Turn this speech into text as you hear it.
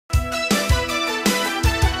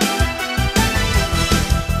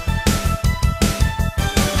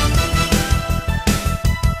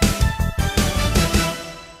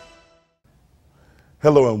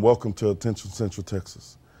Hello and welcome to Attention Central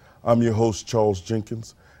Texas. I'm your host, Charles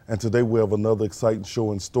Jenkins, and today we have another exciting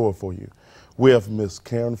show in store for you. We have Miss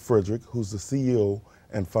Karen Frederick, who's the CEO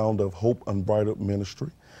and founder of Hope Unbridled Ministry,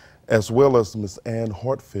 as well as Miss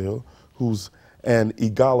Heartfield, who's an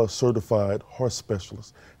EGALA certified horse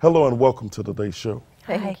specialist. Hello and welcome to today's show.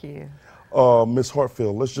 Thank you. Miss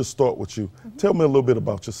Heartfield, let's just start with you. Tell me a little bit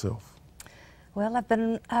about yourself. Well, I've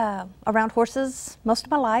been around horses most of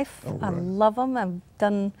my life. All right. I love them. I've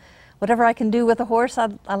done whatever I can do with a horse.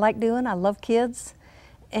 I like doing. I love kids,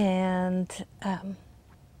 and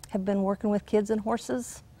have been working with kids and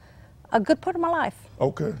horses a good part of my life.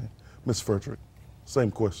 Okay. Miss Frederick,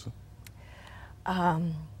 same question.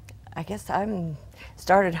 I guess I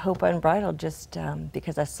started Hope Unbridled just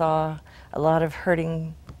because I saw a lot of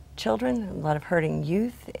hurting children, a lot of hurting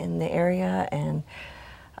youth in the area, and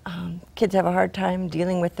kids have a hard time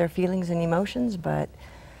dealing with their feelings and emotions, but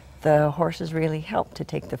the horses really help to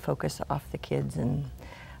take the focus off the kids, and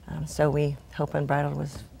so Hope Unbridled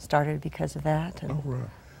was started because of that. And, all right.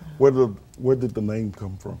 Where did the name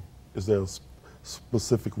come from? Is there a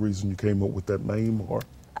specific reason you came up with that name, or?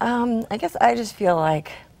 I guess I just feel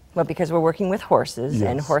like, well, because we're working with horses, Yes.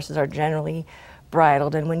 and horses are generally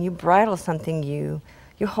bridled, and when you bridle something, you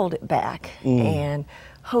hold it back, and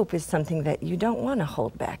hope is something that you don't want to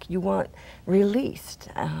hold back. You want released,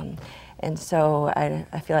 and so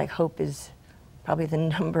I feel like hope is probably the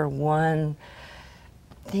 #1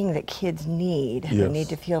 thing that kids need. Yes. They need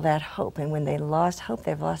to feel that hope, and when they lost hope,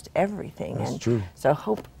 they've lost everything. That's and true. So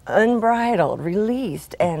hope unbridled,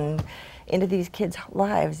 released, and into these kids'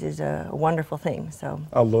 lives is a wonderful thing. So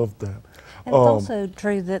I love that. And it's also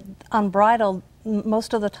true that unbridled,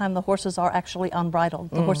 most of the time the horses are actually unbridled.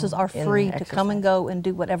 The horses are in free to exercise. come and go and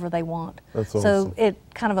do whatever they want. That's So awesome. it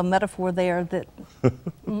kind of a metaphor there that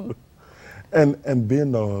And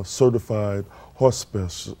being a certified horse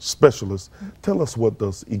specialist, tell us, what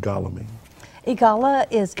does EGALA mean? EGALA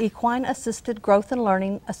is Equine Assisted Growth and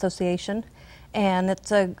Learning Association, and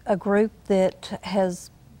it's a group that has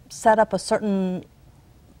set up a certain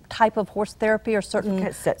type of horse therapy or certain kind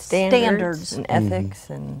of set standards and ethics,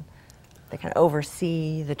 and they kind of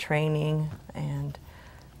oversee the training and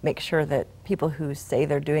make sure that people who say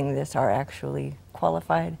they're doing this are actually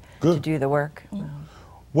qualified to do the work.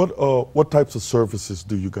 What types of services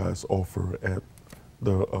do you guys offer at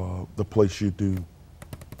the place you do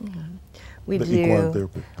We equine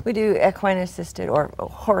therapy? We do equine assisted or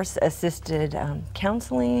horse assisted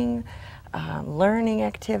counseling, learning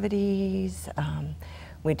activities.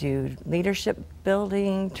 We do leadership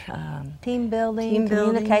building, team building, Team building.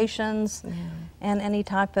 communications, and any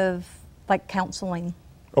type of like counseling.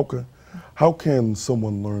 Okay. How can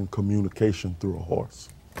someone learn communication through a horse?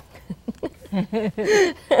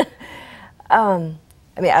 I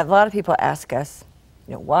mean, a lot of people ask us,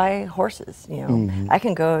 why horses? I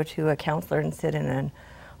can go to a counselor and sit in an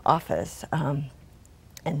office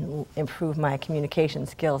and improve my communication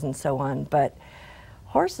skills and so on, but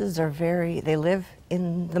horses are they live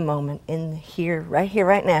in the moment, right here,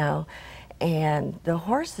 right now, and the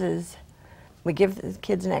horses, we give the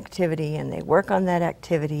kids an activity and they work on that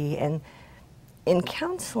activity, and in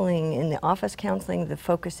counseling, in the office counseling, the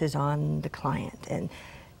focus is on the client, and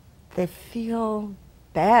they feel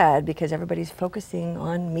bad because everybody's focusing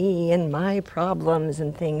on me and my problems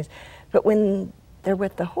and things, but when they're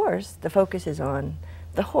with the horse, the focus is on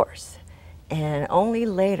the horse, and only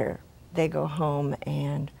later they go home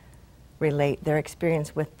and relate their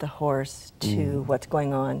experience with the horse to what's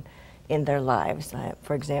going on in their lives.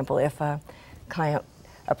 For example, if a client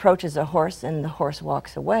approaches a horse and the horse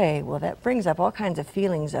walks away, well, that brings up all kinds of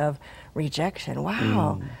feelings of rejection.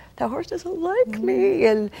 Wow, that horse doesn't like me,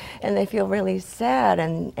 and they feel really sad,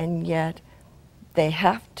 and yet they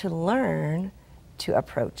have to learn to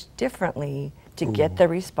approach differently to get the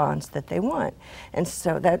response that they want. And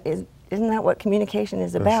so isn't that what communication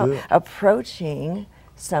is about? That's it. Approaching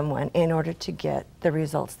someone in order to get the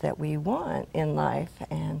results that we want in life.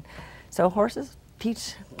 And so horses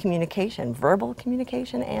teach communication, verbal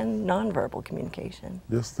communication and nonverbal communication.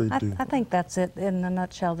 Yes, they do. I think that's it in a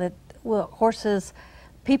nutshell. That horses,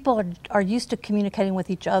 people are used to communicating with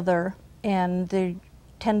each other, and they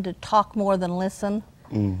tend to talk more than listen.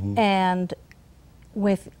 And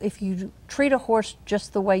if you treat a horse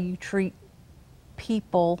just the way you treat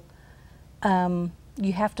people,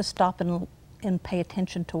 you have to stop and pay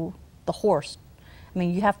attention to the horse. I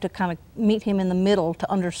mean, you have to kind of meet him in the middle to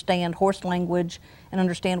understand horse language and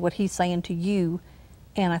understand what he's saying to you.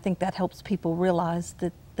 And I think that helps people realize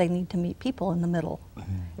that they need to meet people in the middle.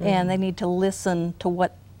 And they need to listen to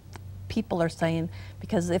what people are saying,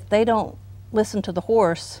 because if they don't listen to the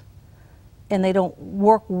horse, and they don't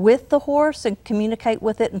work with the horse and communicate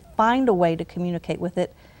with it and find a way to communicate with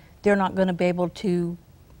it, they're not going to be able to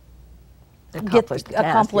accomplish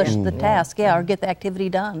the task, or get the activity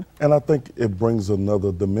done. And I think it brings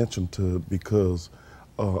another dimension to it, because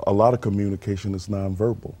a lot of communication is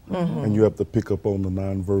nonverbal, and you have to pick up on the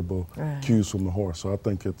nonverbal cues from the horse. So I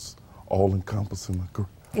think it's all-encompassing.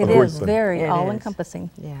 It is very all-encompassing.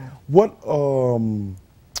 Yeah. What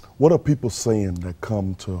are people saying that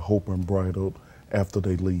come to Hope Unbridled after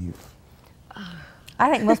they leave?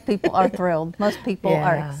 I think most people are thrilled. Most people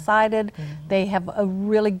are excited. They have a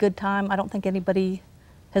really good time. I don't think anybody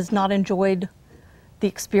has not enjoyed the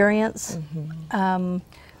experience. When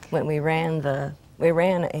we ran a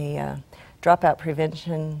dropout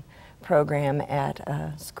prevention program at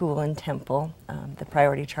a school in Temple, the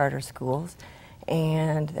Priority Charter Schools,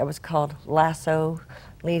 and that was called Lasso,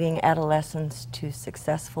 Leading Adolescents to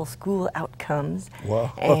Successful School Outcomes.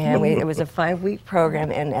 Wow. And it was a 5-week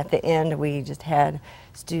program, and at the end we just had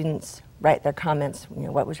students write their comments,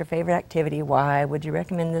 what was your favorite activity, why would you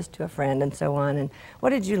recommend this to a friend, and so on, and what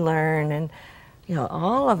did you learn, and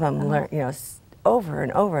all of them learned, over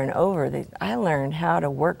and over and over. I learned how to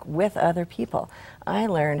work with other people. I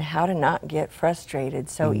learned how to not get frustrated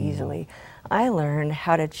so easily. I learned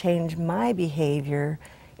how to change my behavior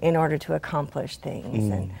in order to accomplish things,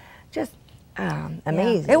 and just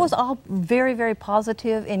amazing. Yeah. It was all very, very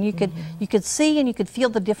positive, and you could see and you could feel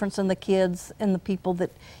the difference in the kids and the people that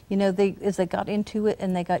as they got into it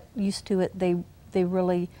and they got used to it, they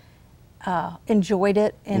really enjoyed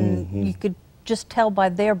it, and you could just tell by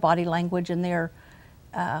their body language and their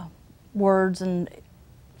words and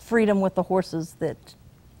freedom with the horses that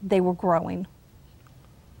they were growing.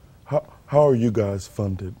 How are you guys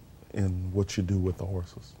funded in what you do with the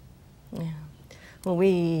horses? Yeah. Well,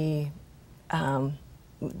 we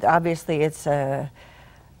obviously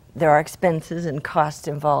there are expenses and costs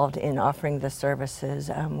involved in offering the services.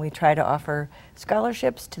 We try to offer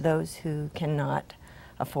scholarships to those who cannot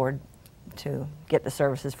afford to get the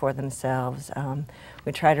services for themselves.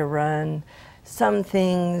 We try to run some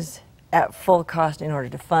things at full cost in order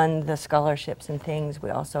to fund the scholarships and things. We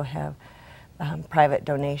also have private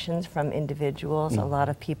donations from individuals. A lot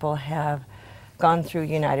of people have gone through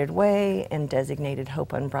United Way and designated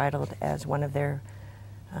Hope Unbridled as one of their,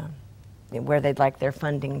 where they'd like their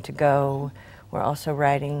funding to go. We're also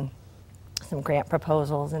writing some grant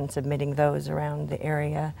proposals and submitting those around the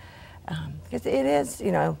area. Because it is,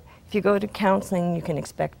 if you go to counseling, you can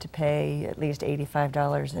expect to pay at least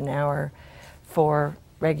 $85 an hour for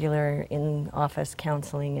regular in-office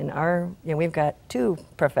counseling. And we've got 2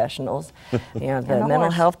 professionals, the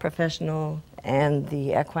mental health professional and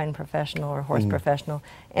the equine professional or horse professional,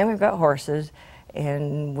 and we've got horses,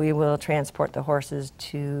 and we will transport the horses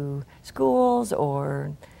to schools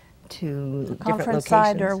or to different Conference locations.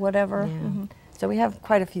 side or whatever. Yeah. So we have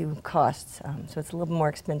quite a few costs, so it's a little more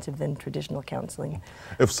expensive than traditional counseling.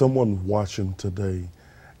 If someone watching today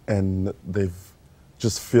and they've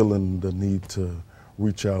just feeling the need to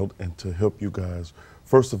reach out and to help you guys,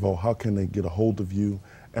 first of all, how can they get a hold of you,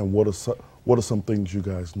 and what are some things you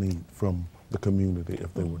guys need from the community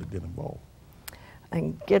if they were to get involved?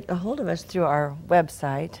 And get a hold of us through our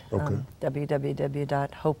website,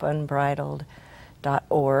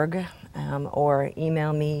 www.hopeunbridled.org, or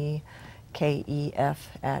email me,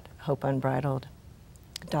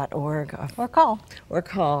 kef@hopeunbridled.org. Or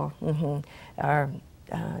call. Our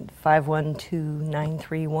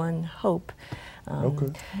 512-931-HOPE.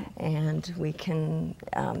 And we can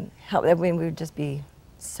help. We would just be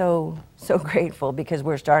so grateful, because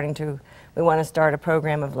we want to start a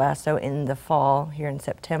program of Lasso in the fall here in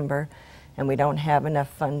September, and we don't have enough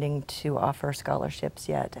funding to offer scholarships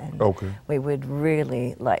yet. And we would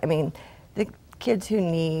really the kids who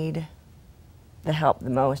need the help the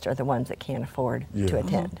most are the ones that can't afford to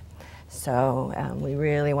attend. So we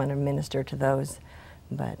really want to minister to those,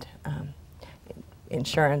 but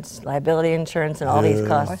insurance, liability insurance, and all these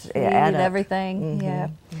costs add up. Everything,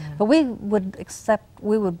 But we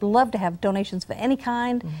would love to have donations of any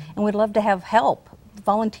kind, and we'd love to have help.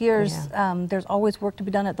 Volunteers, there's always work to be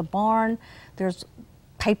done at the barn. There's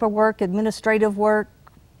paperwork, administrative work,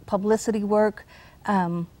 publicity work.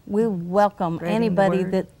 We welcome anybody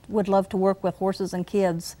that would love to work with horses and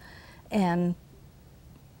kids, and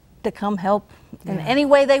to come help in any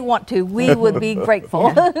way they want to. We would be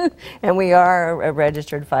grateful. And we are a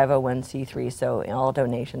registered 501c3, so all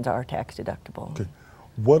donations are tax deductible. Okay.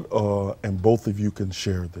 And both of you can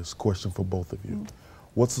share this question for both of you.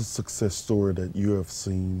 What's a success story that you have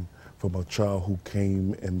seen from a child who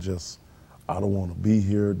came and just, I don't want to be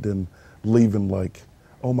here, then leaving like,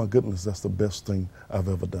 oh my goodness, that's the best thing I've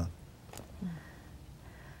ever done?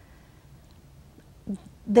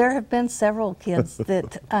 There have been several kids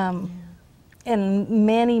that, in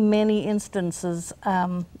many instances,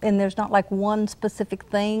 and there's not like one specific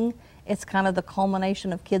thing. It's kind of the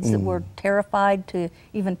culmination of kids that were terrified to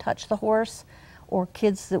even touch the horse, or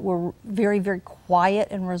kids that were very quiet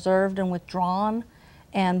and reserved and withdrawn.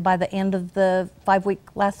 And by the end of the 5-week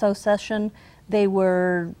lasso session, they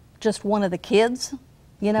were just one of the kids,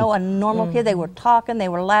 you know, a normal kid. They were talking, they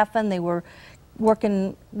were laughing, they were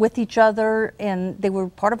working with each other, and they were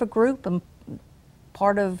part of a group and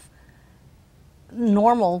part of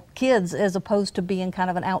normal kids, as opposed to being kind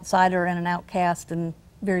of an outsider and an outcast and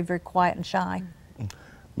very quiet and shy.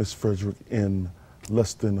 Ms. Frederick, in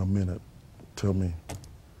less than a minute, tell me,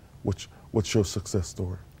 what's your success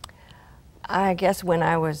story? I guess when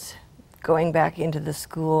I was going back into the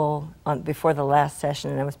school before the last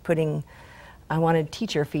session, and I wanted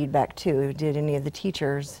teacher feedback too. Did any of the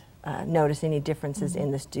teachers notice any differences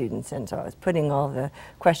in the students? And so I was putting all the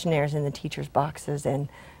questionnaires in the teachers' boxes, and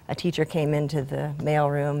a teacher came into the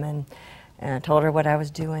mailroom, and I told her what I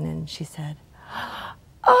was doing, and she said,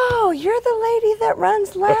 "Oh, you're the lady that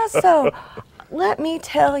runs Lasso. Let me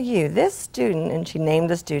tell you, this student," and she named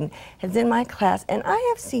the student, "is in my class, and I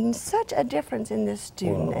have seen such a difference in this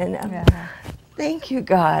student." Wow. And thank you,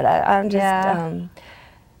 God. I'm just,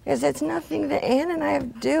 because it's nothing that Ann and I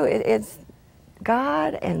have to do. It's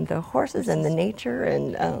God and the horses and the nature,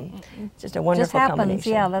 and just a wonderful Just happens,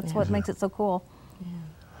 combination. yeah, that's what makes it so cool.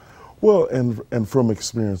 Well, and from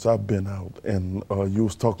experience, I've been out, and you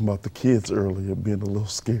was talking about the kids earlier being a little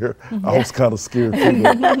scared. I was kind of scared too, you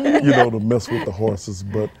know, to mess with the horses,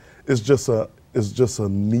 but it's just a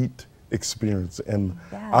neat experience, and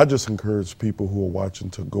I just encourage people who are watching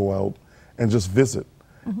to go out and just visit,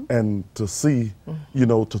 and to see, you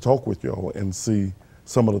know, to talk with y'all and see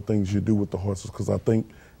some of the things you do with the horses, because I think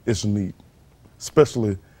it's neat,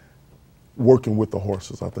 especially working with the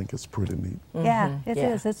horses. I think it's pretty neat. Yeah, it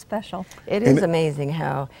is. It's special. It is amazing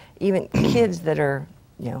how even kids that are,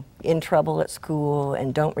 you know, in trouble at school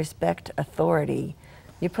and don't respect authority,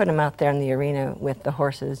 you put them out there in the arena with the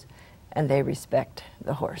horses, and they respect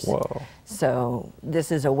the horse. Wow. So this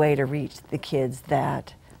is a way to reach the kids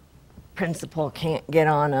that principal can't get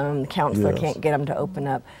on them, the counselor can't get them to open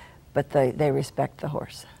up, but they respect the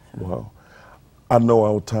horse. Wow. I know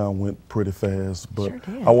our time went pretty fast, but Sure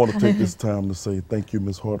did. I want to take this time to say thank you,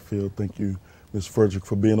 Ms. Heartfield, thank you, Ms. Frederick,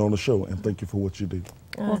 for being on the show, and thank you for what you do.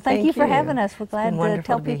 Well, thank you for having us. We're It's been glad to wonderful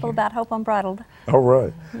tell to be people here. about Hope Unbridled. All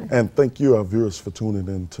right. And thank you, our viewers, for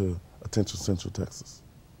tuning in to Attention Central Texas.